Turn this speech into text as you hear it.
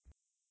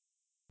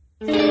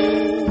Hello,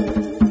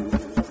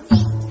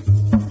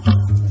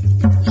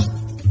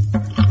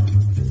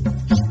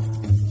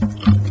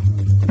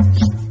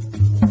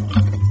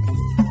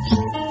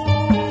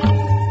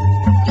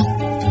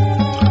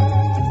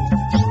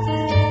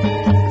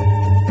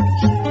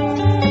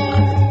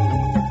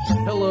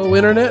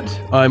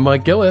 Internet. I'm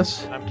Mike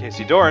Gillis. I'm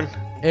Casey Dorn.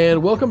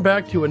 And welcome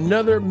back to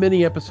another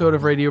mini episode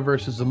of Radio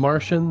vs. the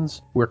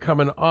Martians. We're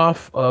coming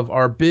off of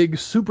our big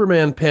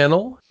Superman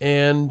panel,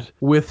 and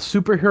with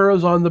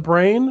superheroes on the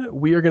brain,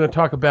 we are going to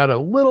talk about a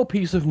little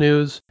piece of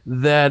news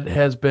that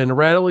has been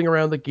rattling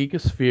around the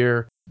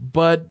geekosphere,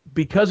 but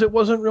because it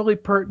wasn't really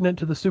pertinent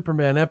to the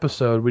Superman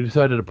episode, we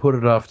decided to put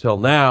it off till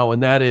now,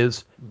 and that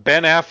is...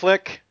 Ben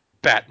Affleck,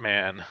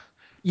 Batman.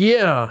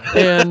 Yeah,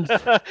 and...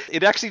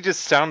 It actually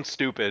just sounds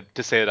stupid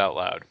to say it out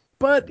loud.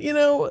 But, you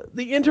know,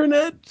 the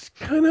internet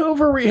kind of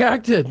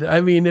overreacted.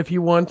 I mean, if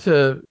you want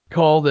to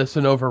call this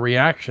an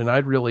overreaction,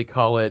 I'd really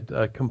call it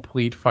a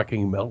complete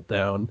fucking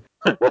meltdown.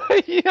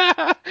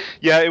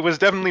 Yeah, it was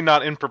definitely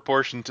not in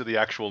proportion to the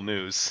actual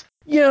news.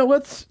 Yeah,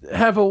 let's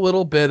have a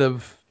little bit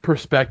of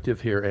perspective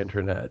here,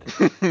 internet.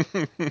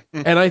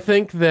 And I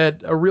think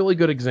that a really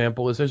good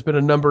example is there's been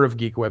a number of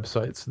geek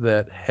websites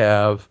that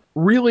have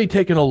really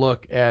taken a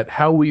look at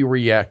how we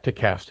react to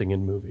casting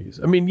in movies.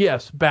 I mean,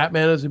 yes,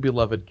 Batman is a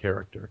beloved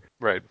character.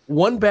 Right.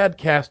 One bad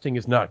casting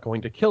is not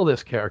going to kill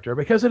this character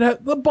because it has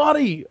the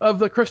body of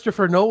the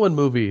Christopher Nolan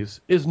movies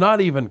is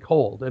not even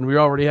cold, and we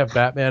already have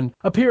Batman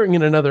appearing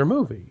in another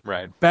movie.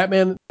 Right.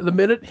 Batman, the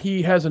minute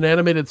he has an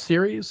animated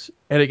series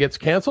and it gets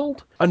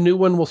canceled, a new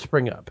one will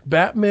spring up.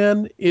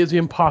 Batman is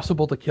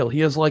impossible to kill.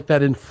 He is like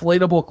that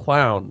inflatable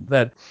clown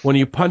that when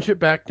you punch it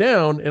back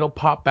down, it'll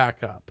pop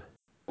back up.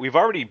 We've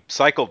already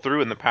cycled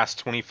through in the past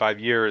 25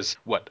 years,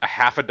 a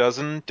half a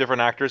dozen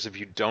different actors, if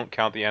you don't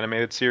count the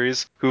animated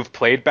series, who've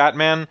played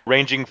Batman,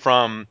 ranging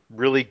from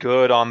really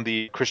good on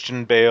the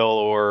Christian Bale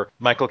or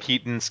Michael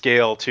Keaton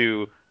scale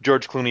to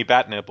George Clooney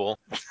Batnipple.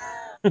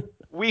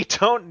 We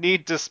don't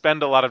need to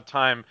spend a lot of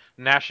time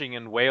gnashing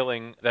and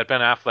wailing that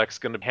Ben Affleck's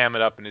going to ham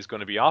it up and is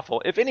going to be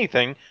awful. If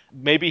anything,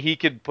 maybe he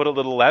could put a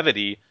little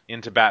levity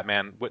into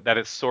Batman that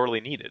is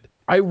sorely needed.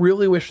 I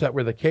really wish that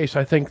were the case.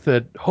 I think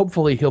that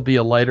hopefully he'll be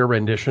a lighter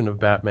rendition of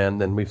Batman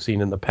than we've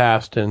seen in the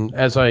past. And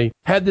as I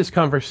had this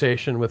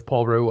conversation with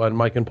Paul Rue on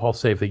Mike and Paul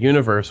Save the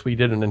Universe, we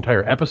did an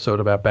entire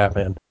episode about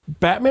Batman.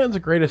 Batman's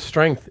greatest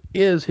strength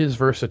is his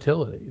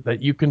versatility,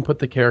 that you can put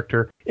the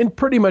character in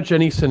pretty much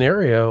any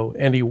scenario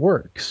and he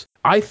works.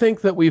 I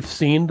think that we've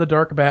seen the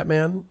Dark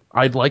Batman.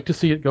 I'd like to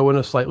see it go in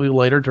a slightly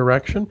lighter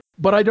direction,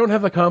 but I don't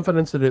have the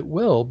confidence that it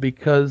will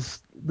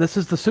because this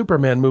is the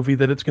Superman movie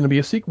that it's going to be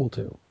a sequel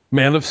to.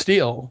 Man of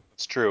Steel.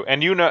 It's true.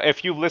 And you know,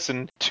 if you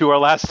listened to our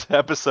last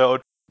episode,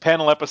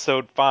 panel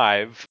episode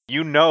 5,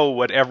 you know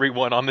what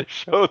everyone on the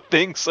show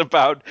thinks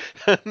about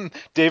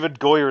David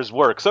Goyer's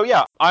work. So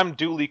yeah, I'm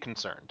duly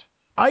concerned.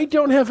 I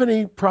don't have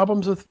any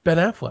problems with Ben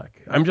Affleck.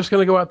 I'm just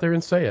going to go out there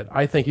and say it.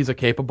 I think he's a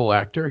capable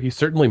actor. He's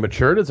certainly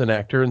matured as an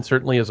actor and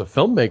certainly as a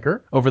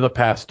filmmaker over the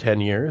past 10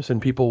 years,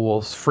 and people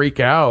will freak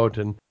out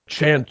and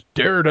chant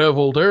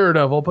Daredevil,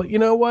 Daredevil, but you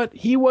know what?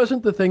 He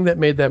wasn't the thing that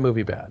made that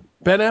movie bad.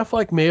 Ben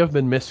Affleck may have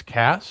been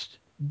miscast,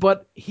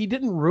 but he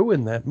didn't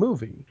ruin that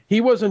movie.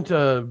 He wasn't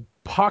a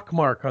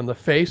pockmark on the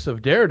face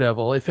of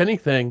Daredevil. If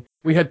anything,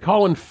 we had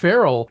Colin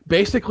Farrell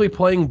basically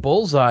playing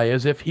Bullseye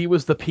as if he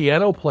was the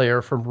piano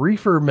player from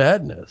Reefer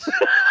Madness.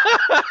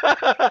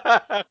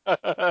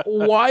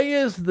 Why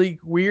is the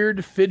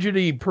weird,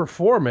 fidgety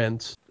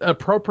performance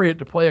appropriate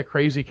to play a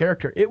crazy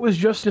character? It was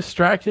just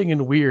distracting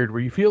and weird,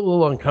 where you feel a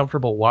little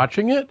uncomfortable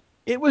watching it.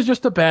 It was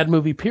just a bad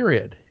movie,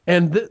 period.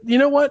 And you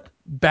know what?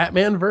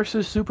 Batman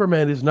versus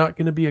Superman is not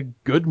going to be a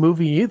good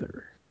movie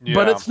either. Yeah.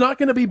 But it's not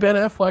going to be Ben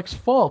Affleck's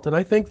fault. And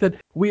I think that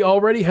we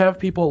already have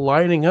people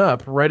lining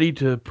up ready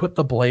to put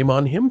the blame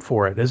on him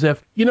for it. As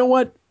if, you know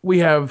what? We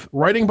have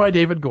writing by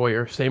David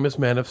Goyer, same as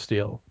Man of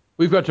Steel.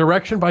 We've got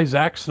direction by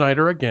Zack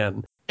Snyder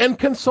again. And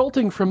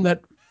consulting from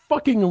that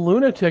fucking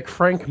lunatic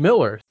Frank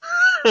Miller.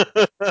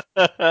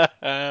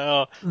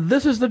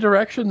 This is the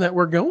direction that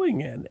we're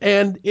going in.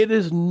 And it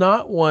is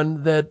not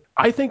one that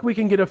I think we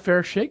can get a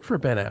fair shake for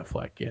Ben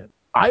Affleck in.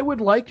 I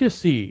would like to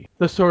see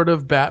the sort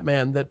of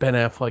Batman that Ben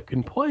Affleck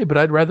can play, but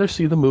I'd rather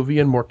see the movie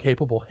in more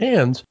capable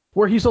hands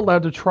where he's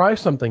allowed to try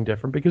something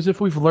different. Because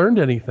if we've learned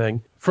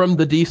anything from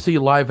the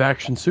DC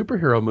live-action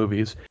superhero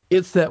movies,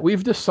 it's that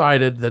we've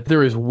decided that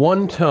there is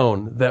one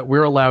tone that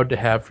we're allowed to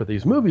have for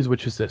these movies,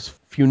 which is this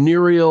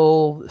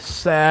funereal,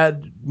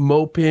 sad,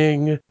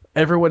 moping,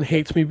 everyone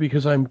hates me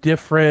because I'm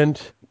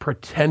different,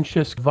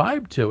 pretentious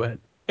vibe to it.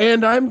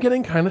 And I'm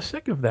getting kind of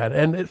sick of that.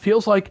 And it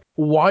feels like,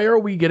 why are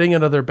we getting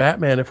another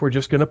Batman if we're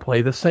just going to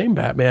play the same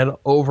Batman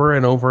over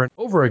and over and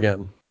over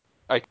again?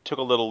 I took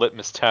a little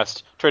litmus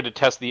test, tried to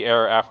test the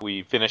air after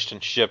we finished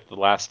and shipped the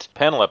last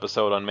panel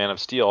episode on Man of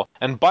Steel.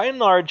 And by and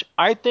large,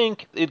 I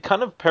think it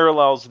kind of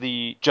parallels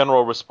the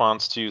general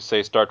response to,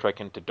 say, Star Trek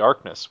Into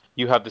Darkness.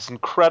 You have this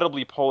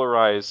incredibly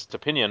polarized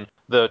opinion.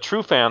 The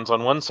true fans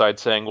on one side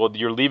saying, well,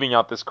 you're leaving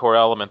out this core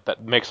element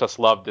that makes us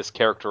love this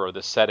character or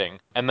this setting.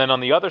 And then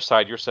on the other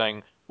side, you're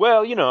saying,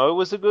 Well, it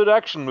was a good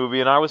action movie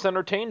and I was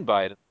entertained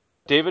by it.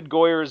 David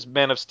Goyer's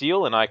Man of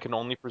Steel, and I can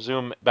only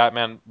presume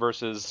Batman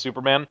versus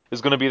Superman is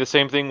going to be the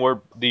same thing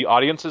where the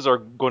audiences are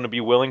going to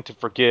be willing to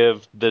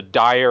forgive the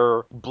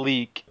dire,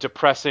 bleak,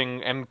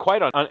 depressing, and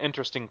quite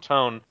uninteresting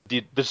tone,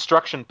 the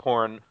destruction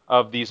porn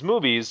of these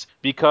movies,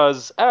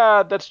 because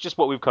that's just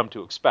what we've come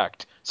to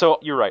expect. So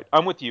you're right.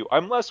 I'm with you.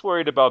 I'm less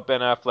worried about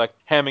Ben Affleck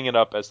hamming it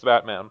up as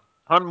Batman.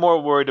 I'm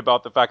more worried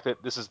about the fact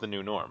that this is the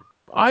new norm.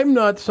 I'm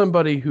not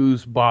somebody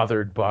who's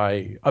bothered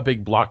by a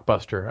big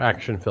blockbuster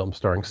action film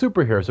starring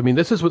superheroes. I mean,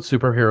 this is what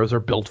superheroes are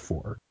built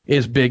for,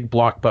 is big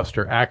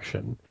blockbuster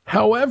action.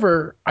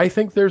 However, I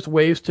think there's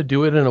ways to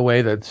do it in a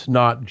way that's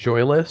not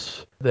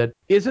joyless, that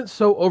isn't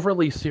so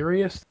overly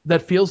serious,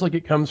 that feels like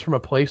it comes from a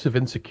place of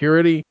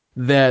insecurity,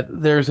 that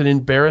there's an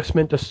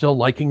embarrassment to still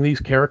liking these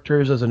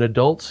characters as an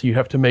adult, so you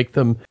have to make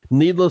them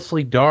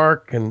needlessly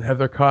dark and have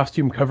their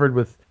costume covered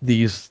with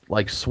these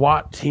like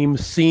SWAT team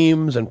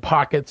seams and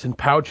pockets and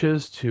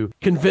pouches to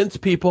convince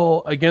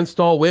people against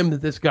all whim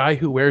that this guy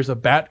who wears a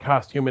bat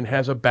costume and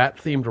has a bat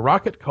themed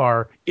rocket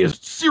car is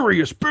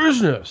serious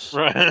business.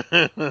 Right.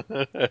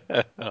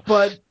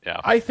 But Yeah.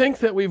 I think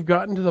that we've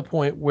gotten to the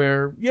point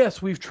where,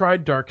 yes, we've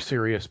tried dark,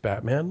 serious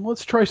Batman.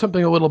 Let's try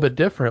something a little bit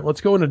different.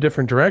 Let's go in a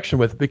different direction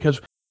with it,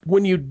 because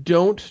when you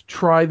don't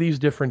try these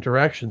different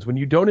directions, when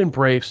you don't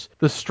embrace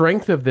the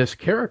strength of this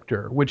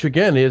character, which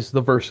again is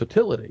the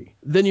versatility,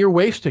 then you're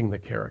wasting the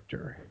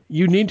character.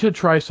 You need to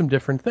try some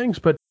different things.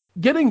 But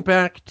getting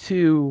back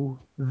to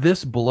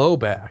this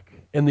blowback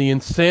and the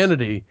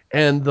insanity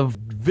and the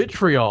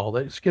vitriol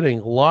that's getting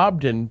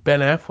lobbed in Ben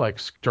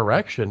Affleck's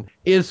direction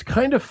is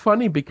kind of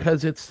funny,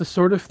 because it's the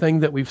sort of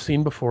thing that we've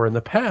seen before in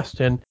the past.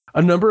 And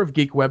a number of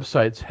geek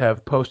websites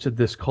have posted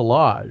this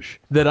collage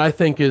that I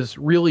think is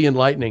really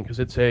enlightening, because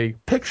it's a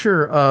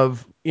picture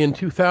of in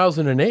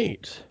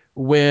 2008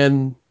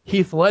 when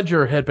Heath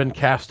Ledger had been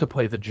cast to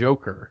play the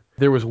Joker.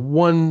 There was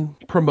one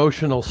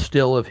promotional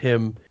still of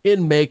him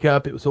in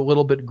makeup. It was a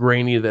little bit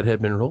grainy that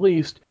had been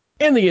released,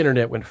 and the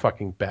internet went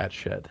fucking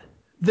batshit.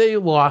 They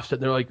lost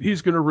it. They're like,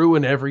 he's going to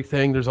ruin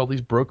everything. There's all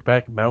these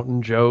Brokeback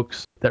Mountain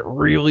jokes that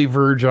really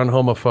verge on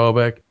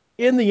homophobic.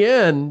 In the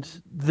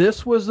end,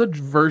 this was a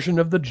version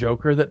of the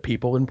Joker that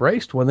people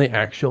embraced when they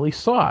actually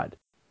saw it.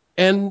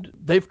 And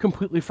they've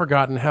completely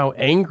forgotten how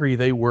angry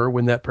they were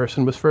when that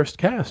person was first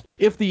cast.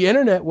 If the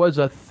internet was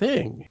a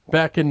thing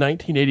back in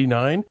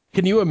 1989,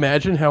 can you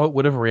imagine how it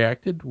would have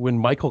reacted when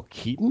Michael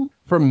Keaton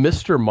from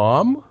Mr.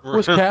 Mom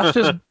was cast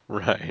as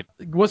Right.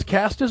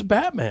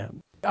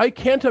 Batman? I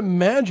can't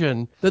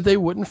imagine that they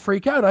wouldn't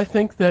freak out. I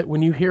think that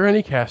when you hear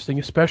any casting,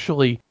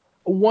 especially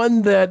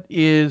one that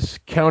is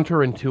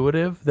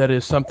counterintuitive, that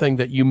is something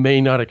that you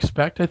may not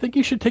expect, I think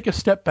you should take a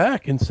step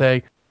back and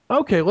say,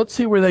 okay, let's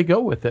see where they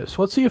go with this.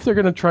 Let's see if they're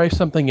going to try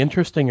something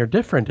interesting or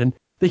different. And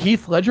the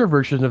Heath Ledger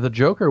version of the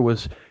Joker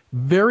was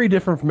very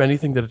different from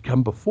anything that had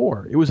come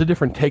before. It was a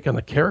different take on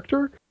the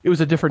character. It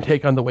was a different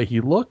take on the way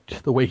he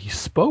looked, the way he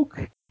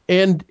spoke.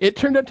 And it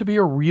turned out to be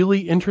a really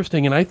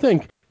interesting and I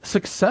think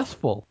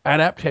successful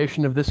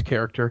adaptation of this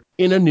character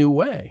in a new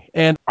way.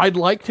 And I'd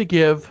like to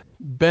give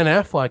Ben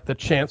Affleck the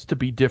chance to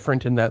be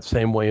different in that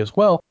same way as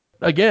well.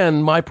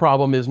 Again, my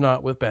problem is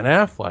not with Ben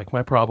Affleck.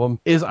 My problem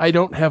is I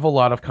don't have a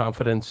lot of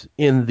confidence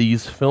in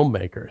these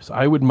filmmakers.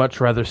 I would much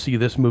rather see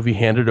this movie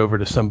handed over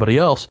to somebody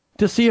else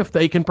to see if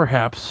they can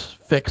perhaps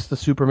fix the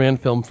Superman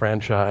film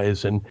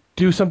franchise and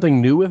do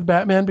something new with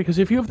Batman. Because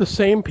if you have the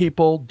same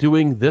people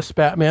doing this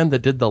Batman that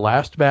did the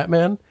last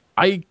Batman,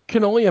 I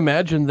can only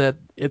imagine that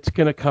it's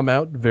going to come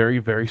out very,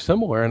 very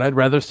similar, and I'd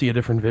rather see a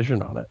different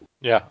vision on it.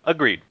 Yeah,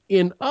 agreed.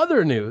 In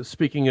other news,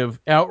 speaking of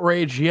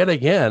outrage yet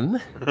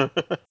again,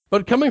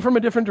 but coming from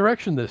a different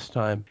direction this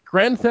time,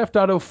 Grand Theft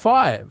Auto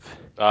 5,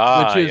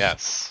 which is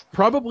yes.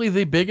 probably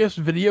the biggest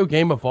video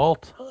game of all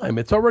time.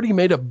 It's already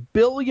made $1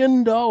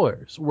 billion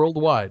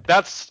worldwide.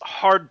 That's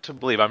hard to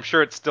believe. I'm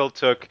sure it still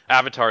took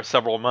Avatar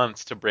several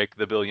months to break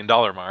the $1 billion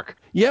mark.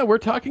 Yeah, we're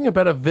talking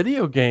about a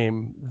video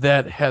game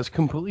that has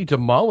completely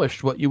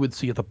demolished what you would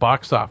see at the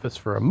box office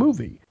for a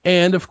movie.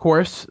 And of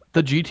course,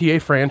 the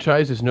GTA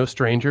franchise is no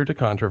stranger to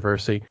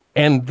controversy,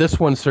 and this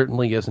one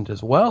certainly isn't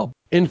as well.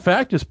 In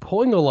fact, is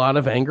pulling a lot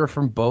of anger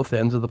from both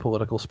ends of the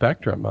political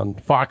spectrum. On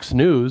Fox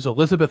News,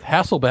 Elizabeth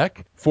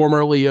Hasselbeck,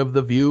 formerly of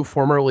The View,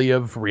 formerly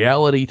of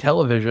reality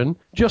television,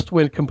 just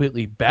went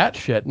completely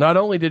batshit. Not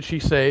only did she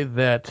say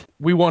that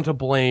we want to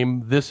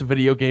blame this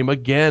video game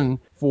again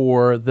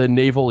for the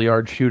Naval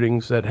Yard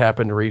shootings that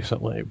happened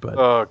recently, but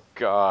Oh,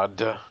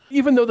 God.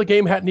 even though the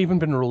game hadn't even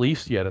been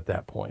released yet at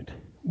that point.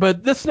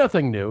 But that's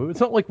nothing new. It's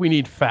not like we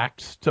need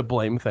facts to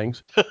blame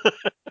things.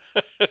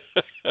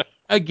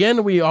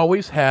 Again, we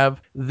always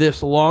have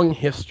this long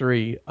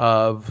history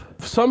of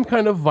some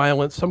kind of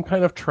violence, some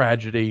kind of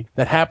tragedy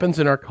that happens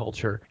in our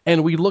culture,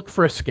 and we look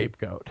for a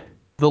scapegoat.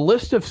 The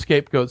list of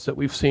scapegoats that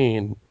we've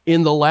seen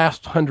in the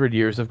last 100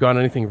 years have gone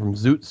anything from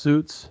zoot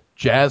suits,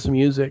 jazz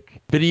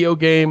music, video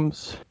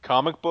games,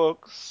 Comic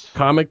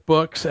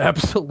books.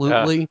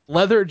 absolutely,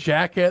 leather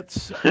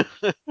jackets.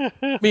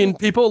 I mean,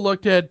 people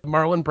looked at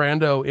Marlon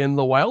Brando in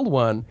The Wild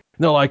One,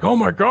 they're like, oh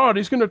my God,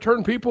 he's going to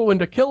turn people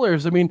into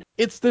killers. I mean,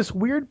 it's this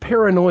weird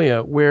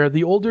paranoia where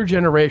the older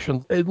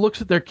generation, it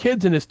looks at their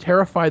kids and is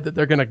terrified that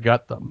they're going to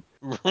gut them.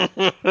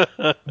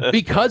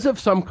 Because of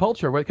some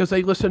culture, because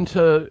they listen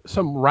to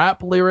some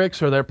rap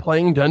lyrics or they're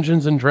playing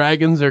Dungeons and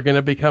Dragons, they're going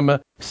to become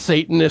a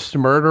Satanist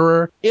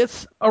murderer.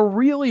 It's a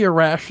really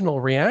irrational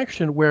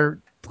reaction where,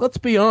 let's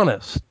be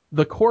honest,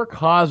 the core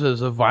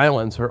causes of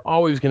violence are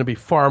always going to be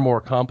far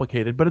more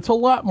complicated, but it's a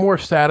lot more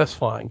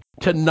satisfying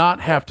to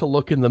not have to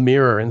look in the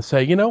mirror and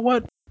say, you know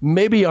what?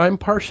 Maybe I'm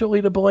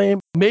partially to blame.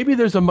 Maybe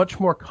there's a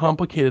much more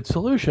complicated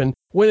solution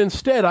when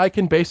instead I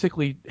can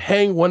basically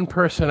hang one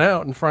person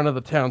out in front of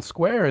the town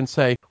square and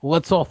say,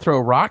 let's all throw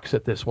rocks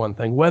at this one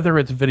thing, whether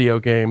it's video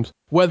games,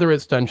 whether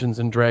it's Dungeons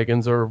and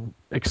Dragons or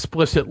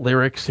explicit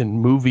lyrics in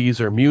movies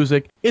or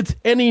music. It's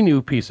any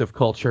new piece of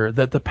culture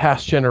that the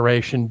past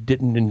generation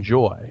didn't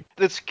enjoy.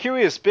 This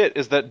curious bit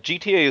is that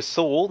GTA is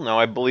so old now.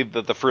 I believe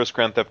that the first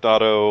Grand Theft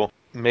Auto,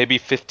 maybe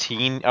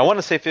 15, I want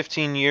to say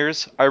 15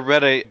 years. I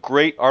read a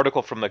great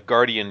article from the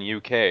Guardian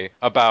UK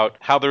about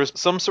how there's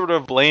some sort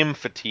of blame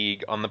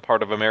fatigue on the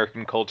part of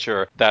American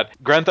culture, that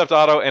Grand Theft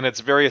Auto and its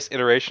various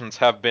iterations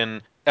have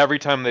been, every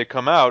time they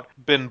come out,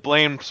 been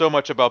blamed so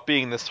much about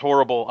being this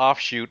horrible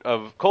offshoot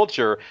of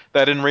culture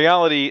that in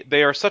reality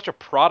they are such a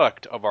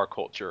product of our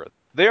culture.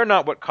 They are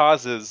not what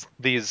causes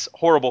these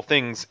horrible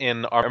things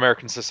in our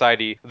American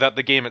society that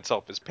the game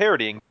itself is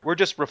parodying. We're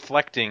just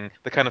reflecting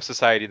the kind of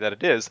society that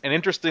it is. And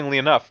interestingly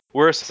enough,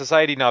 we're a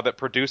society now that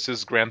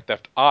produces Grand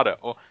Theft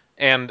Auto.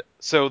 And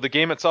so the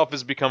game itself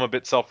has become a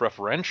bit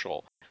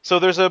self-referential. So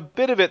there's a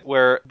bit of it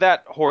where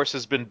that horse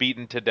has been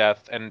beaten to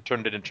death and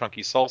turned into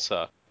chunky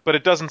salsa. But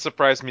it doesn't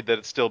surprise me that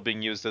it's still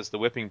being used as the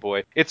whipping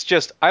boy. It's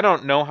just, I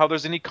don't know how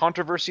there's any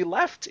controversy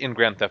left in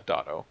Grand Theft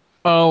Auto.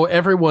 Oh,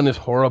 everyone is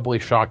horribly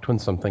shocked when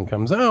something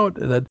comes out.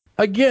 That,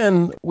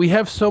 again, we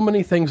have so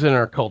many things in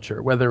our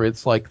culture, whether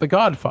it's like The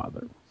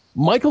Godfather.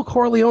 Michael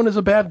Corleone is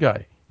a bad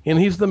guy, and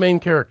he's the main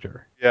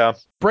character. Yeah.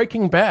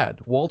 Breaking Bad,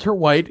 Walter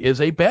White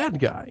is a bad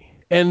guy.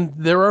 And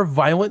there are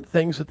violent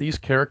things that these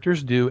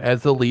characters do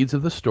as the leads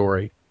of the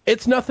story.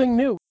 It's nothing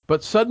new.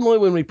 But suddenly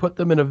when we put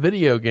them in a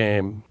video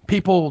game,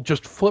 people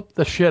just flip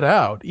the shit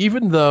out,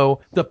 even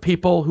though the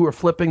people who are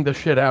flipping the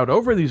shit out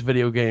over these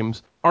video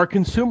games are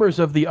consumers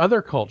of the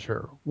other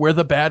culture, where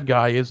the bad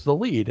guy is the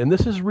lead. And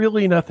this is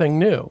really nothing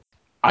new.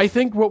 I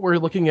think what we're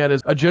looking at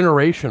is a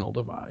generational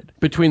divide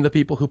between the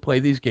people who play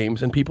these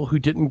games and people who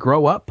didn't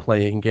grow up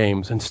playing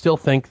games and still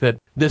think that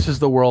this is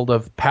the world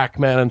of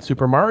Pac-Man and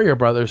Super Mario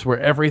Brothers,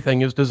 where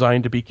everything is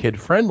designed to be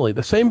kid-friendly.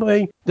 The same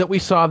way that we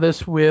saw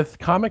this with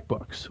comic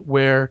books,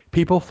 where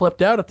people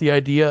flipped out at the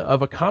idea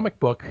of a comic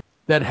book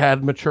that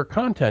had mature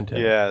content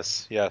in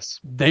it. Yes.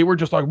 They were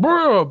just like,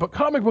 bro, but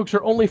comic books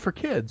are only for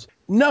kids.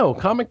 No,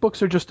 comic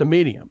books are just a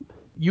medium.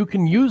 You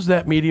can use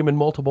that medium in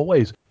multiple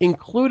ways,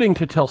 including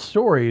to tell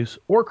stories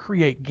or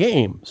create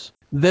games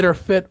that are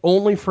fit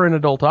only for an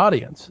adult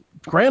audience.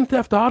 Grand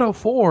Theft Auto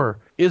 4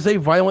 is a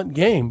violent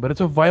game, but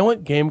it's a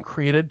violent game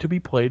created to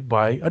be played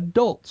by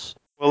adults.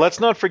 Well,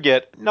 let's not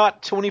forget,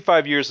 not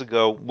 25 years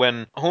ago,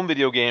 when home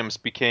video games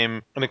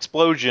became an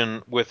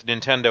explosion with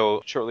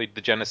Nintendo, shortly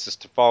the Genesis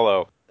to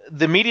follow,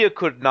 the media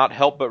could not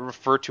help but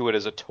refer to it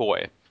as a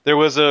toy. There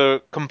was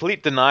a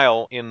complete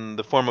denial in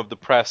the form of the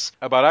press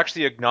about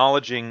actually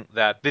acknowledging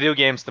that video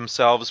games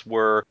themselves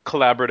were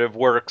collaborative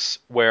works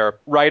where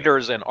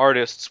writers and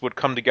artists would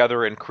come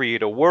together and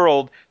create a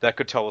world that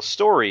could tell a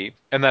story,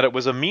 and that it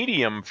was a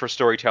medium for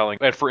storytelling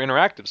and for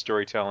interactive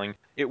storytelling.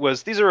 It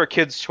was, these are our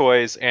kids'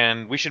 toys,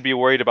 and we should be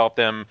worried about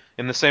them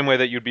in the same way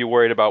that you'd be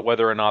worried about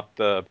whether or not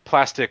the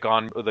plastic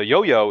on the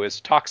yo-yo is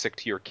toxic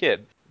to your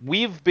kid.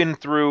 We've been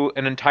through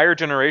an entire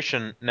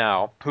generation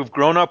now who've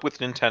grown up with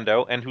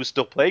Nintendo and who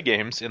still play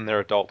games in their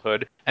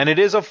adulthood, and it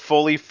is a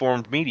fully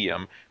formed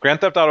medium.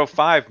 Grand Theft Auto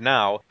 5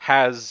 now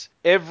has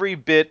every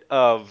bit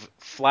of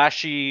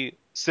flashy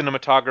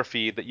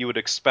cinematography that you would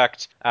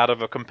expect out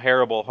of a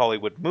comparable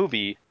Hollywood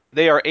movie.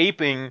 They are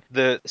aping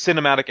the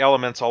cinematic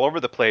elements all over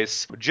the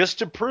place just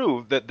to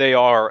prove that they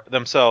are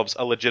themselves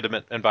a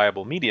legitimate and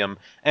viable medium.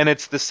 And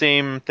it's the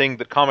same thing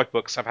that comic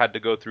books have had to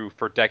go through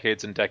for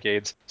decades and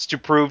decades. It's to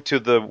prove to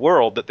the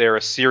world that they're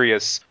a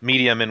serious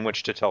medium in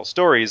which to tell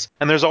stories.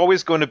 And there's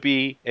always going to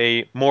be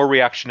a more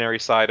reactionary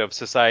side of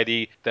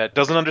society that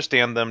doesn't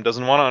understand them,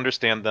 doesn't want to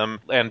understand them.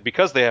 And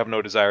because they have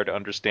no desire to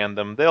understand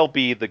them, they'll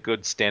be the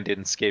good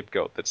stand-in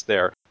scapegoat that's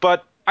there.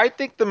 But I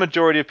think the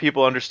majority of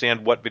people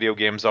understand what video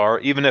games are,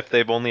 even if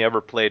they've only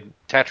ever played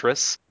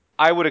Tetris.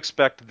 I would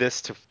expect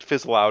this to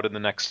fizzle out in the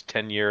next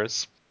 10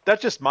 years.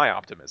 That's just my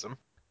optimism.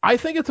 I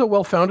think it's a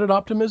well-founded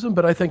optimism,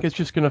 but I think it's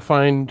just going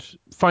to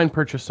find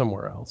purchase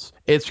somewhere else.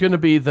 It's going to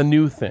be the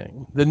new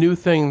thing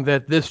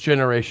that this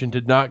generation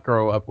did not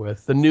grow up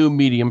with, the new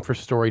medium for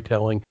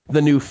storytelling,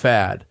 the new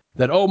fad.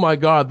 That, oh my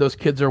God, those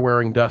kids are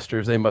wearing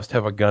dusters. They must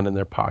have a gun in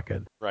their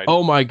pocket. Right.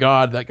 Oh my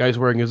God, that guy's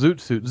wearing a zoot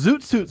suit.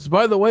 Zoot suits,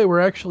 by the way,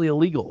 were actually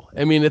illegal.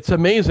 I mean, it's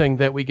amazing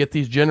that we get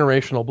these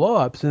generational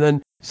blow-ups, and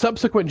then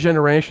subsequent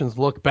generations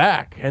look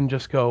back and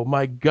just go,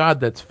 my God,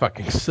 that's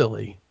fucking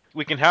silly.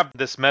 we can have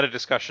this meta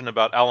discussion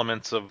about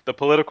elements of the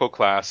political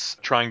class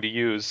trying to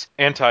use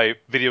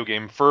anti-video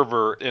game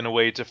fervor in a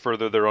way to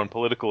further their own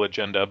political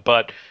agenda,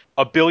 but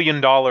 $1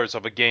 billion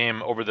of a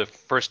game over the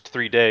first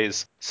 3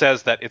 days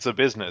says that it's a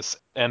business,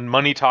 and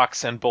money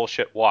talks and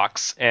bullshit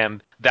walks,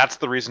 and that's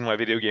the reason why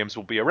video games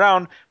will be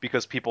around,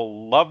 because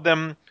people love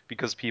them,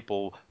 because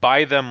people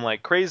buy them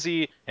like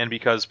crazy, and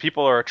because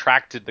people are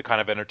attracted to the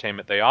kind of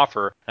entertainment they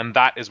offer, and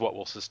that is what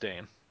will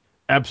sustain.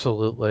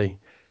 Absolutely.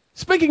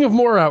 Speaking of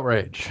more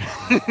outrage,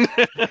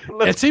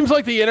 it seems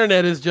like the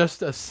internet is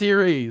just a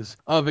series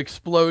of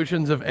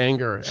explosions of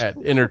anger at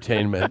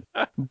entertainment.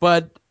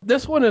 But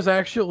this one is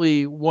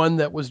actually one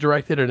that was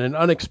directed in an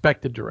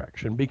unexpected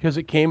direction because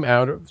it came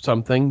out of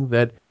something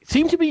that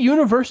seemed to be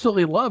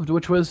universally loved,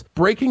 which was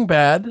Breaking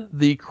Bad,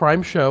 the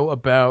crime show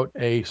about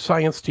a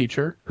science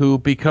teacher who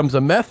becomes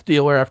a meth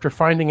dealer after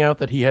finding out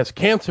that he has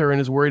cancer and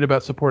is worried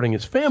about supporting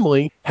his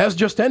family, has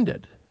just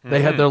ended.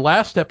 They had their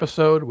last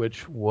episode,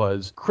 which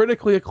was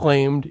critically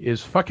acclaimed,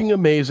 is fucking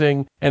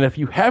amazing. And if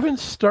you haven't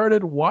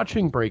started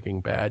watching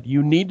Breaking Bad,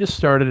 you need to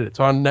start it.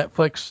 It's on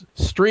Netflix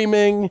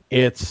streaming.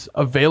 It's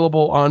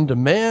available on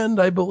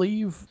demand, I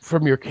believe,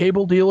 from your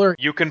cable dealer.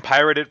 You can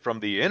pirate it from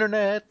the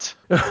internet.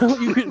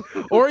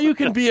 Or you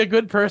can be a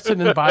good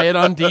person and buy it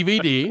on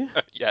DVD.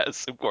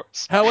 Yes, of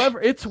course. However,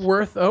 it's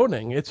worth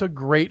owning. It's a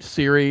great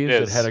series.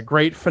 It had a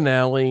great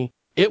finale.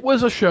 It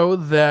was a show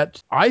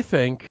that I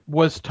think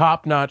was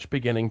top-notch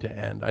beginning to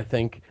end. I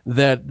think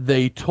that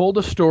they told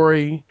a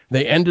story,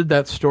 they ended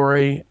that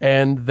story,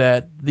 and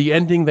that the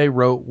ending they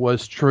wrote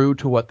was true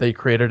to what they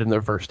created in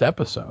their first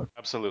episode.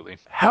 Absolutely.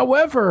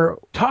 However,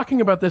 talking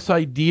about this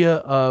idea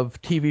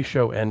of TV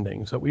show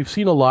endings, that we've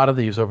seen a lot of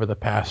these over the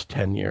past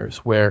 10 years,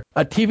 where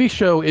a TV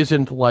show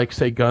isn't like,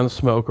 say,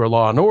 Gunsmoke or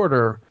Law &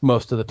 Order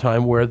most of the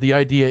time, where the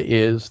idea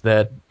is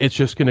that it's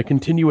just going to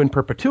continue in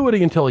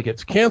perpetuity until it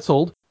gets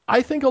canceled.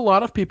 I think a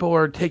lot of people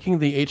are taking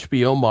the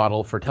HBO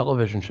model for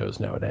television shows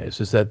nowadays,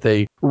 is that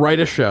they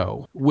write a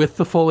show with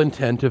the full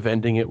intent of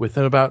ending it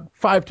within about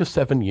 5 to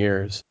 7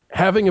 years,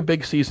 having a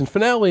big season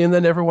finale, and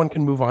then everyone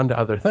can move on to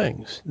other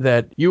things.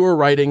 That you are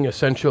writing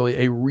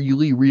essentially a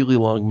really, really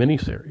long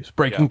miniseries.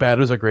 Breaking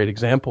Bad is a great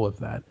example of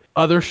that.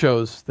 Other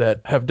shows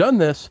that have done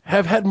this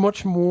have had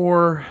much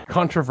more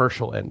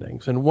controversial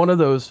endings. And one of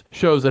those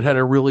shows that had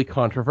a really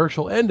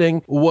controversial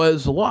ending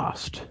was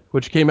Lost,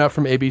 which came out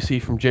from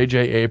ABC from J.J.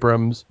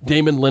 Abrams,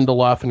 Damon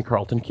Lindelof, and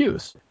Carlton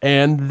Cuse.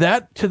 And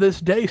that, to this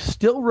day,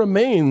 still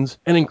remains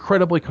an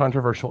incredibly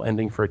controversial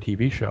ending for a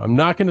TV show. I'm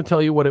not going to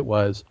tell you what it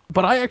was,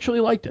 but I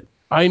actually liked it.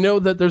 I know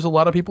that there's a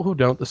lot of people who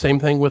don't. The same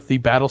thing with the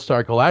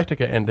Battlestar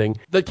Galactica ending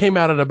that came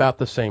out at about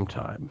the same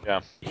time.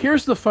 Yeah.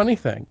 Here's the funny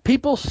thing.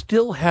 People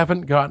still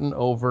haven't gotten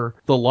over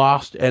the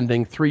Lost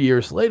ending 3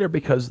 years later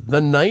because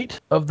the night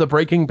of the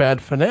Breaking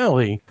Bad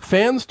finale,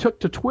 fans took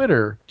to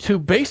Twitter to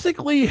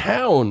basically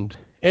hound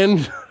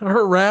and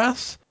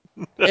harass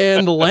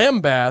and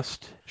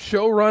lambaste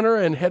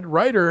showrunner and head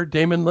writer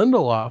Damon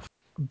Lindelof,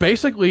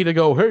 basically to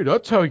go, hey,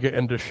 that's how you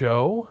end a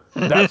show.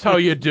 That's how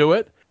you do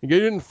it. You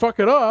didn't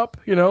fuck it up,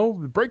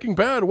 Breaking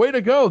Bad, way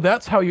to go.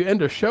 That's how you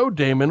end a show,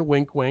 Damon,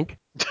 wink, wink.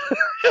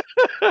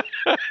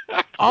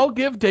 I'll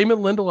give Damon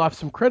Lindelof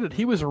some credit.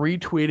 He was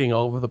retweeting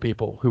all of the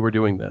people who were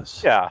doing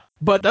this. Yeah.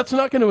 But that's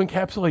not going to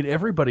encapsulate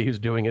everybody who's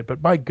doing it.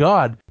 But my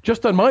God,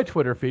 just on my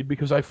Twitter feed,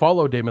 because I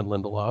follow Damon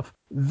Lindelof,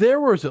 there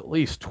was at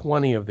least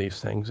 20 of these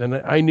things. And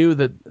I knew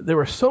that there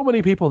were so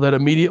many people that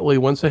immediately,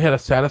 once they had a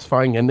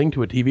satisfying ending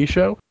to a TV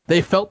show,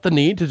 they felt the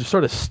need to just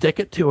sort of stick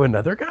it to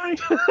another guy.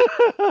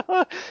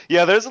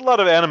 Yeah, there's a lot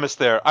of animus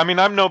there. I mean,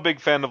 I'm no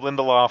big fan of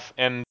Lindelof,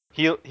 and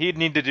he'd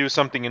need to do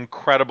something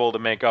incredible to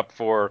make up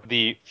for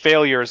the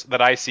failures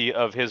that I see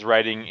of his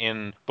writing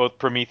in both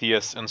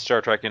Prometheus and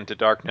Star Trek Into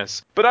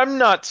Darkness. But I'm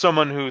not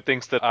someone who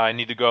thinks that I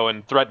need to go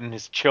and threaten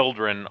his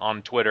children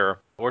on Twitter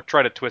or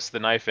try to twist the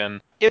knife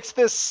in. It's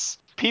this...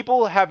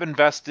 People have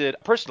invested,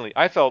 personally,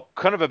 I felt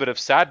kind of a bit of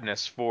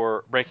sadness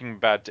for Breaking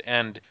Bad to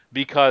end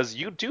because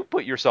you do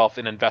put yourself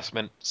in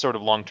investment sort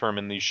of long term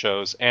in these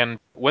shows. And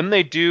when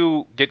they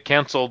do get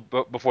canceled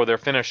before they're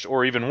finished,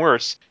 or even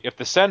worse, if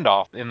the send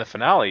off in the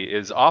finale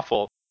is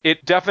awful,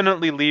 it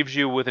definitely leaves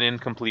you with an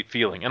incomplete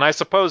feeling. And I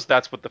suppose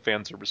that's what the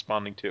fans are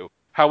responding to.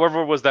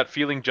 However, was that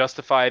feeling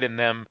justified in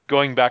them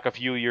going back a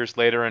few years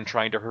later and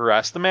trying to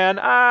harass the man?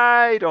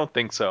 I don't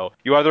think so.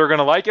 You either are going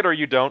to like it or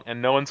you don't,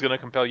 and no one's going to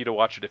compel you to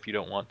watch it if you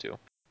don't want to.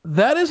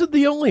 That isn't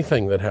the only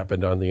thing that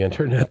happened on the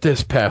internet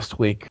this past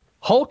week.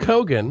 Hulk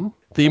Hogan,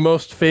 the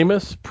most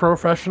famous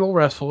professional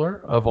wrestler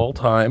of all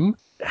time,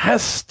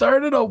 has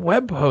started a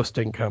web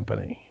hosting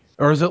company.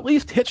 Or has at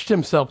least hitched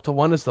himself to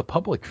one as the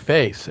public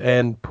face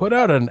and put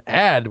out an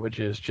ad,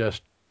 which is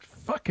just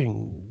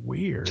fucking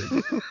weird.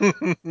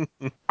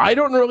 I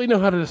don't really know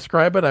how to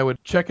describe it. I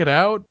would check it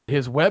out.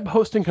 His web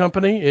hosting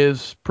company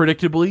is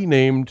predictably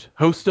named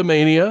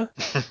Hostomania.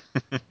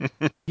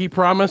 He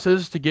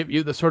promises to give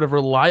you the sort of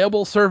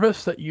reliable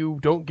service that you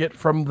don't get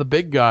from the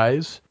big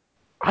guys.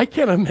 I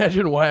can't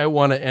imagine why I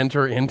want to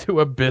enter into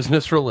a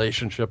business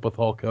relationship with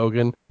Hulk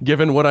Hogan,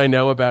 given what I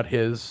know about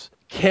his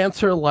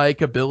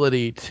cancer-like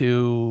ability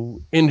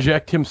to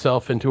inject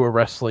himself into a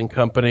wrestling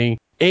company,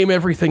 aim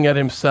everything at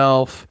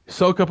himself,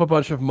 soak up a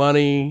bunch of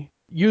money,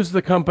 use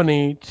the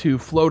company to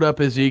float up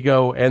his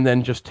ego, and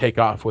then just take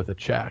off with a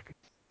check.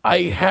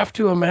 I have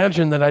to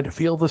imagine that I'd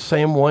feel the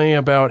same way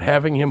about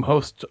having him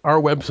host our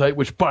website,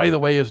 which, by the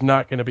way, is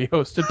not going to be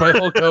hosted by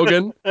Hulk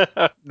Hogan.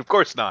 Of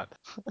course not.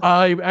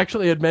 I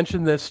actually had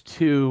mentioned this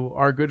to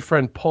our good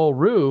friend Paul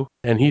Rue,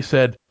 and he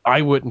said,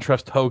 I wouldn't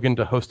trust Hogan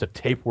to host a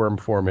tapeworm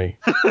for me.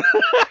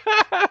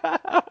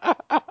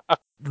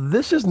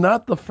 This is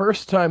not the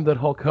first time that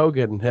Hulk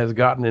Hogan has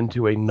gotten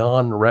into a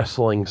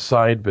non-wrestling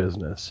side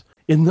business.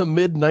 In the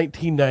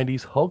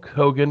mid-1990s, Hulk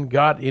Hogan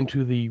got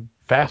into the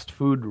fast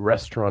food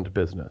restaurant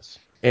business,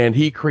 and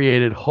he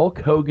created Hulk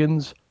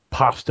Hogan's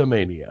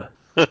Pastamania.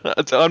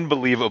 It's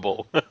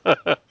unbelievable.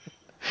 I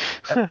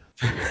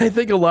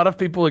think a lot of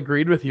people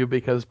agreed with you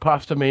because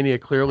Pastamania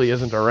clearly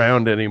isn't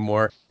around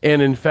anymore.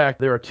 And in fact,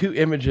 there are two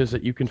images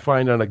that you can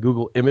find on a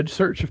Google image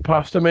search of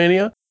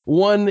Pastamania.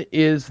 One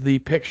is the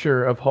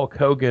picture of Hulk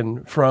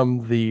Hogan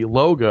from the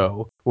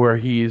logo, where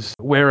he's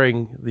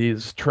wearing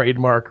these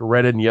trademark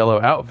red and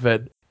yellow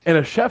outfit and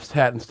a chef's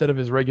hat instead of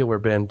his regular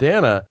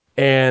bandana,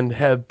 and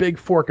have big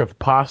fork of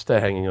pasta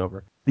hanging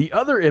over. The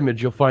other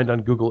image you'll find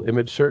on Google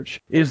image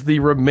search is the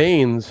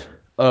remains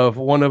of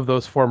one of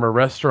those former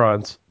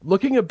restaurants,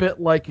 looking a bit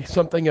like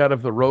something out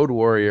of The Road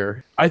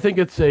Warrior. I think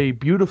it's a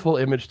beautiful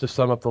image to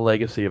sum up the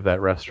legacy of that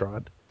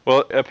restaurant.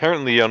 Well,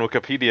 apparently on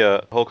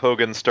Wikipedia, Hulk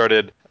Hogan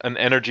started an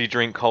energy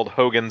drink called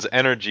Hogan's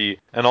Energy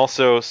and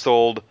also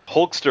sold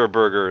Hulkster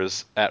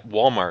burgers at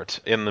Walmart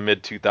in the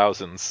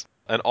mid-2000s.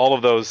 And all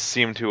of those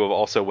seem to have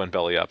also went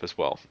belly up as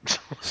well.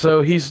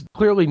 So he's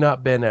clearly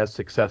not been as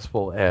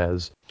successful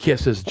as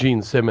Kiss's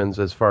Gene Simmons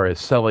as far as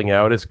selling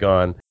out is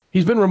gone.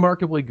 He's been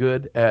remarkably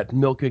good at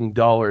milking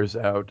dollars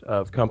out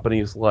of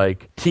companies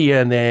like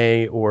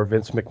TNA or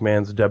Vince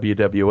McMahon's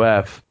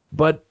WWF.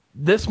 But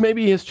this may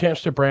be his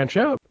chance to branch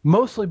out,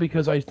 mostly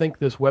because I think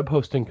this web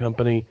hosting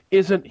company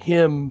isn't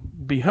him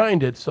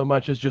behind it so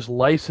much as just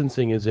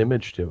licensing his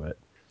image to it.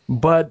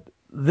 But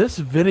this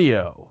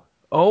video,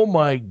 oh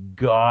my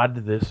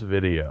God, this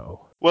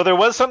video. Well, there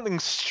was something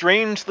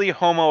strangely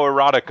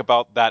homoerotic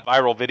about that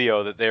viral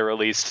video that they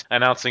released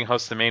announcing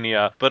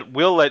Hostamania, but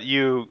we'll let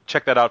you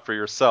check that out for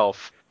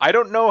yourself. I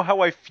don't know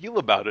how I feel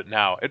about it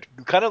now. It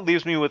kind of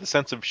leaves me with a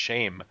sense of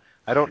shame.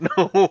 I don't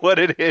know what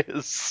it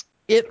is.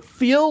 It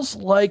feels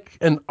like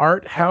an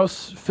art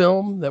house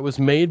film that was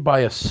made by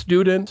a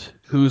student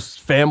whose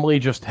family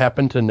just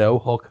happened to know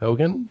Hulk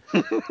Hogan.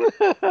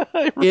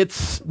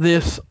 It's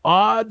this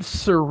odd,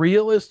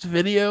 surrealist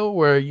video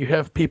where you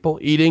have people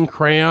eating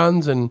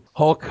crayons and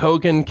Hulk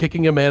Hogan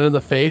kicking a man in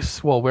the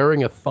face while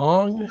wearing a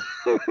thong.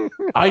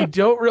 I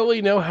don't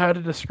really know how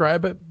to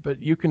describe it,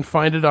 but you can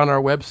find it on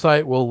our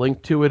website. We'll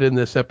link to it in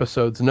this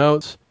episode's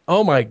notes.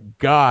 Oh my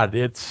God,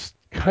 it's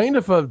kind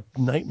of a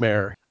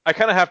nightmare. I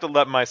kind of have to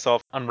let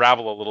myself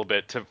unravel a little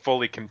bit to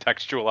fully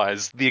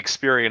contextualize the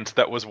experience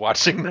that was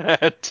watching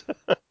that.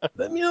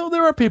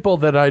 There are people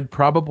that I'd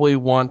probably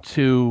want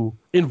to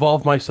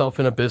involve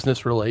myself in a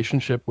business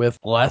relationship with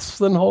less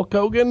than Hulk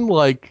Hogan,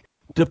 like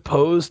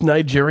deposed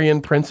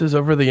Nigerian princes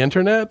over the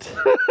internet.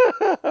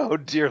 Oh,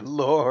 dear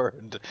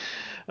Lord.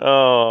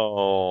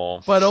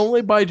 Oh. But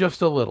only by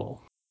just a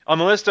little. On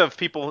the list of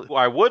people who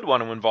I would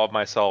want to involve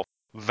myself,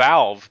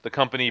 Valve, the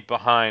company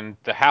behind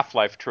the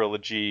Half-Life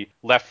trilogy,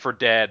 Left 4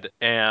 Dead,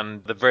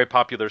 and the very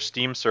popular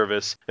Steam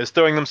service, is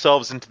throwing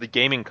themselves into the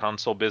gaming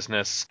console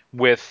business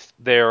with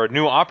their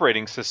new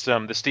operating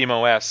system, the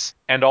SteamOS,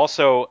 and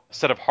also a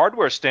set of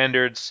hardware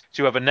standards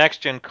to have a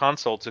next-gen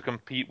console to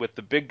compete with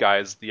the big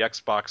guys, the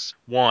Xbox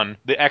One,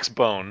 the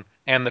Xbone,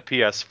 and the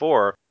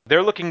PS4.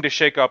 They're looking to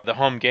shake up the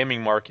home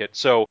gaming market.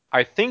 So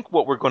I think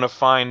what we're going to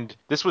find,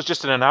 this was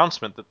just an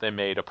announcement that they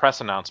made, a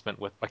press announcement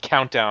with a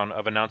countdown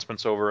of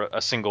announcements over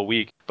a single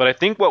week. But I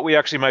think what we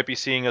actually might be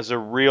seeing is a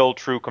real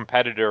true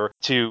competitor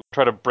to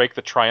try to break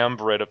the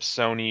triumvirate of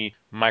Sony,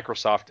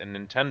 Microsoft, and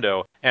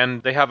Nintendo.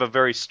 And they have a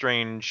very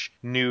strange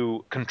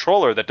new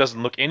controller that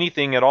doesn't look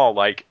anything at all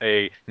like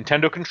a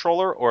Nintendo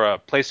controller or a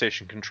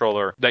PlayStation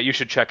controller that you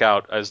should check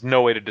out, as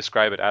no way to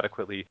describe it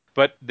adequately.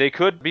 But they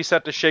could be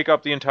set to shake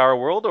up the entire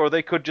world, or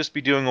they could just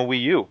be doing a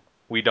Wii U.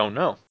 We don't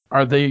know.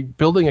 Are they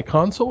building a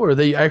console, or are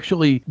they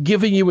actually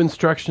giving you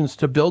instructions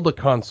to build a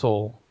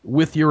console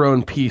with your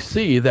own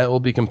PC that will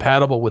be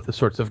compatible with the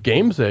sorts of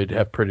games they'd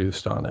have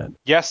produced on it?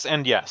 Yes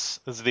and yes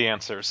is the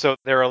answer. So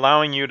they're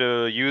allowing you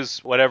to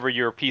use whatever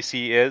your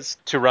PC is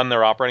to run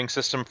their operating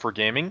system for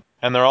gaming.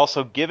 And they're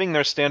also giving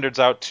their standards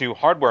out to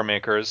hardware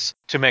makers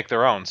to make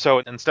their own. So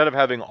instead of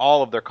having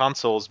all of their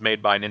consoles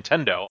made by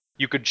Nintendo,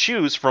 you could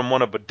choose from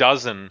one of a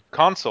dozen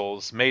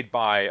consoles made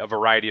by a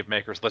variety of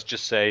makers. Let's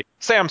just say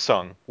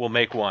Samsung will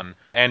make one,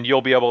 and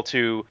you'll be able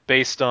to,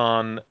 based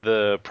on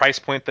the price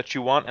point that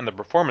you want and the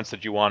performance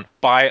that you want,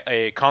 buy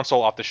a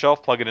console off the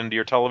shelf, plug it into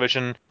your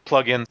television,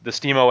 plug in the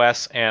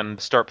SteamOS, and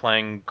start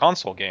playing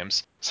console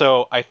games.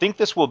 So I think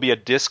this will be a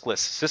diskless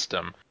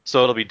system.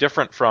 So it'll be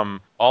different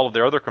from all of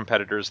their other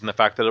competitors in the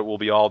fact that it will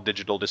be all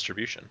digital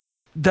distribution.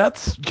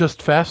 That's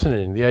just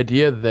fascinating. The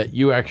idea that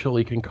you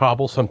actually can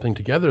cobble something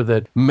together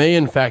that may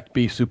in fact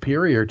be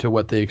superior to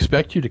what they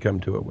expect you to come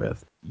to it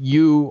with.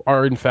 You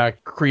are in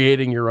fact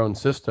creating your own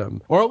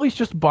system, or at least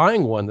just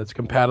buying one that's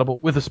compatible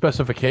with the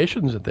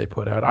specifications that they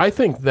put out. I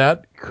think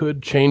that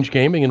could change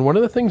gaming. And one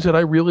of the things that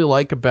I really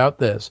like about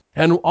this,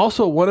 and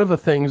also one of the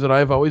things that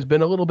I've always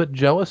been a little bit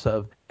jealous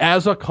of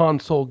as a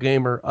console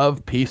gamer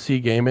of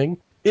PC gaming,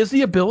 is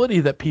the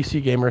ability that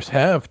PC gamers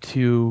have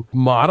to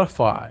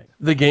modify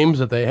the games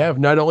that they have,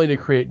 not only to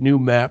create new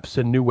maps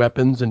and new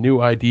weapons and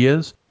new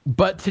ideas,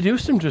 but to do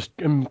some just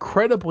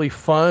incredibly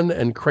fun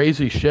and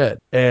crazy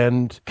shit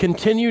and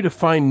continue to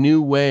find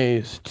new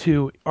ways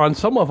to, on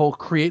some level,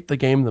 create the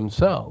game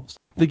themselves.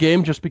 The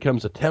game just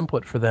becomes a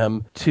template for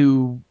them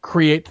to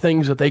create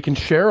things that they can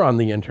share on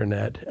the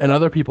internet and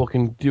other people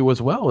can do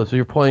as well. As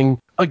you're playing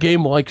a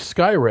game like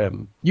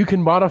Skyrim, you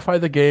can modify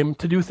the game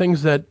to do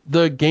things that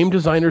the game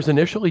designers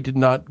initially did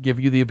not give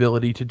you the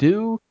ability to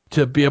do,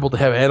 to be able to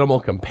have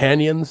animal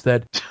companions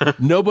that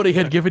nobody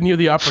had given you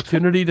the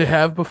opportunity to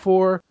have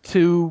before,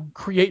 to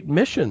create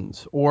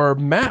missions or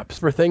maps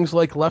for things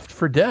like Left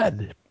 4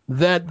 Dead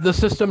that the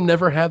system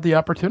never had the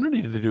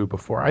opportunity to do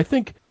before. I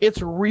think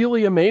it's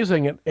really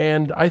amazing,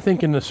 and I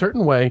think in a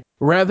certain way,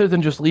 rather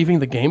than just leaving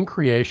the game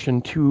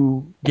creation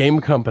to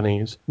game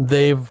companies,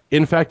 they've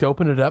in fact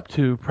opened it up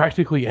to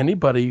practically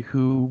anybody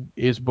who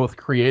is both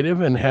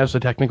creative and has the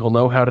technical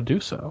know-how to do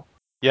so.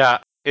 Yeah,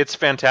 it's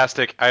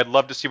fantastic. I'd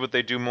love to see what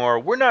they do more.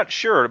 We're not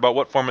sure about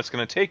what form it's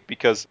going to take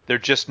because they're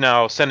just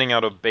now sending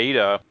out a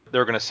beta.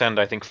 They're going to send,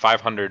 I think,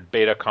 500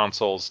 beta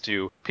consoles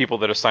to people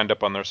that have signed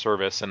up on their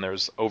service, and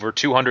there's over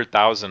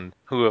 200,000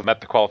 who have met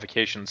the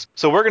qualifications.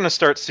 So we're going to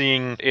start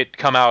seeing it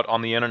come out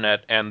on the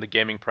internet and the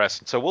gaming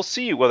press. So we'll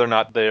see whether or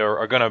not they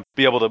are going to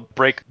be able to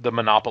break the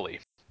monopoly.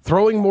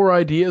 Throwing more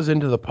ideas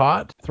into the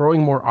pot,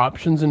 throwing more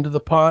options into the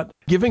pot,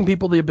 giving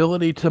people the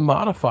ability to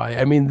modify.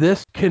 I mean,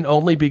 this can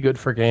only be good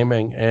for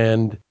gaming,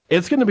 and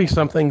it's going to be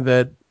something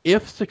that,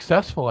 if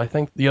successful, I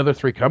think the other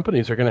three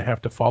companies are going to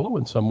have to follow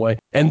in some way.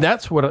 And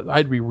that's what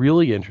I'd be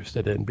really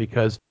interested in,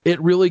 because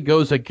it really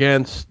goes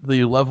against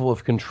the level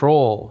of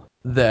control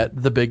that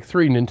the big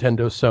three,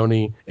 Nintendo,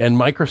 Sony, and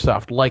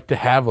Microsoft, like to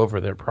have over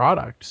their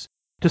products.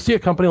 To see a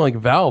company like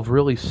Valve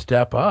really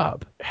step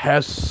up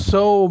has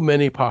so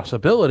many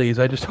possibilities.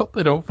 I just hope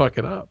they don't fuck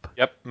it up.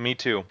 Yep, me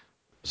too.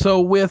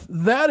 So with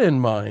that in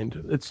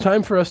mind, it's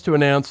time for us to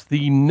announce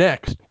the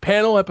next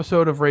panel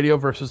episode of Radio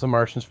versus the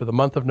Martians for the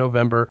month of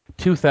November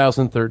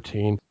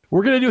 2013.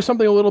 We're going to do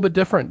something a little bit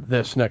different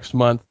this next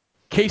month.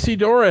 Casey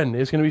Doran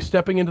is going to be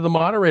stepping into the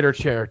moderator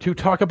chair to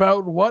talk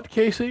about what,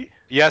 Casey?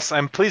 Yes,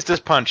 I'm pleased as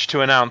punch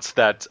to announce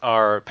that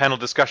our panel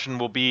discussion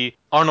will be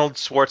Arnold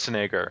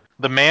Schwarzenegger,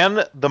 the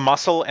man, the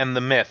muscle, and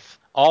the myth,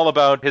 all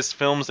about his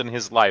films and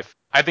his life.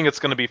 I think it's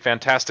going to be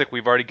fantastic.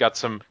 We've already got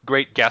some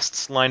great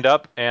guests lined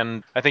up,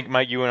 and I think,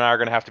 Mike, you and I are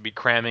going to have to be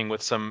cramming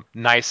with some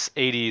nice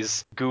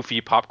 80s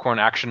goofy popcorn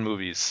action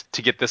movies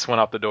to get this one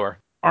out the door.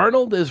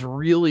 Arnold is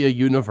really a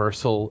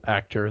universal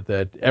actor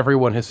that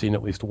everyone has seen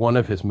at least one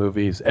of his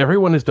movies.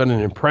 Everyone has done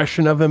an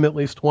impression of him at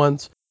least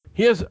once.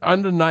 He has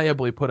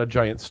undeniably put a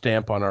giant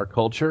stamp on our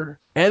culture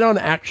and on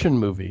action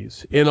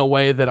movies in a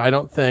way that I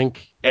don't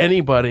think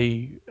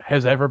anybody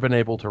has ever been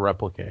able to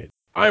replicate.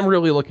 I'm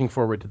really looking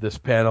forward to this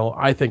panel.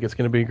 I think it's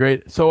going to be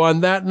great. So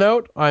on that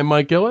note, I'm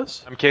Mike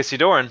Gillis. I'm Casey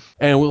Doran.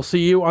 And we'll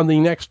see you on the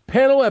next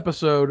panel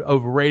episode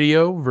of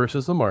Radio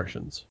versus the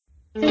Martians.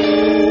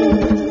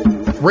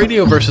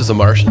 Radio vs. the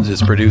Martians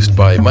is produced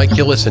by Mike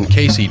Gillis and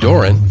Casey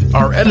Doran.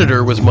 Our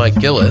editor was Mike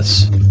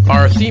Gillis.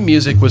 Our theme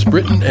music was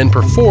written and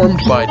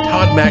performed by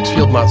Todd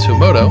Maxfield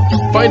Matsumoto.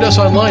 Find us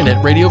online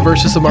at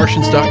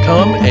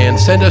radioversusthemartians.com and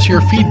send us your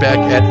feedback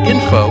at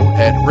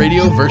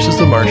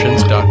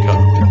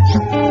info@radioversusthemartians.com.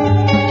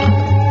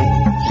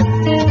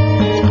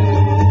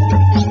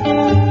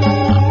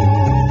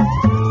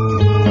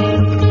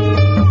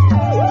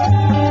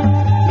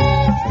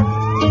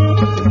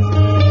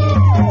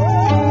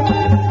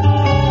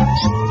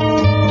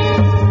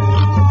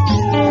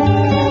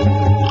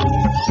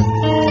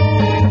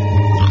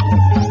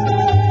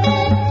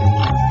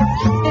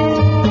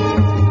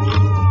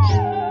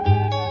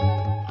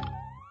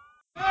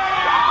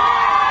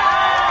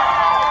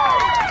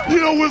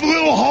 With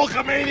little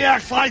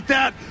Hulkamaniacs like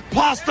that,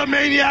 pasta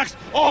maniacs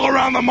all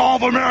around the Mall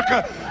of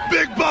America,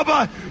 Big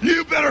Bubba,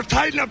 you better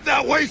tighten up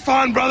that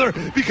waistline, brother,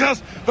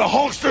 because the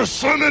Hulkster's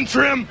slim and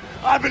trim.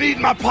 I've been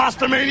eating my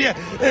pasta mania,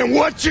 and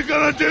what you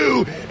gonna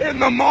do in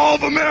the Mall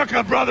of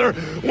America, brother,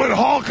 when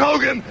Hulk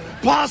Hogan,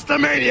 Pasta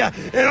Mania,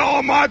 and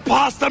all my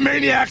pasta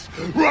maniacs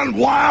run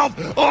wild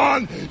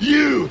on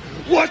you?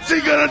 What's he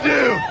gonna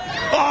do?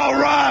 All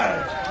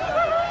right.